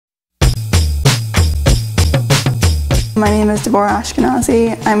My name is Devora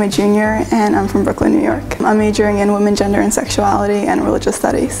Ashkenazy. I'm a junior and I'm from Brooklyn, New York. I'm majoring in women, gender, and sexuality and religious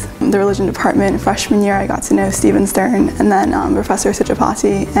studies. The religion department, freshman year, I got to know Stephen Stern and then Professor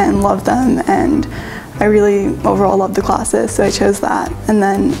Sijapati and loved them, and I really overall loved the classes, so I chose that. And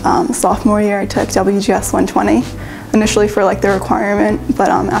then sophomore year, I took WGS 120. Initially for the requirement, but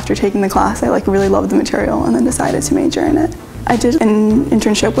after taking the class, I really loved the material and then decided to major in it. I did an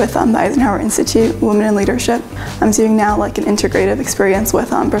internship with the Eisenhower Institute, Women in Leadership. I'm doing now an integrative experience with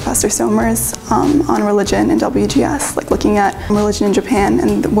Professor Somers on religion and WGS, looking at religion in Japan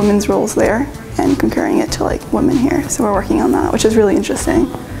and the women's roles there and comparing it to women here. So we're working on that, which is really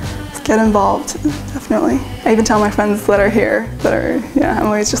interesting. Get involved, definitely. I even tell my friends that are here, I'm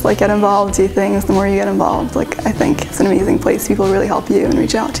always just get involved, do things. The more you get involved, I think it's an amazing place. People really help you and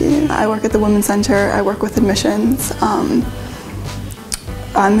reach out to you. I work at the Women's Center, I work with admissions.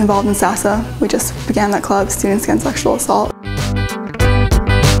 I'm involved in SASA. We just began that club, Students Against Sexual Assault.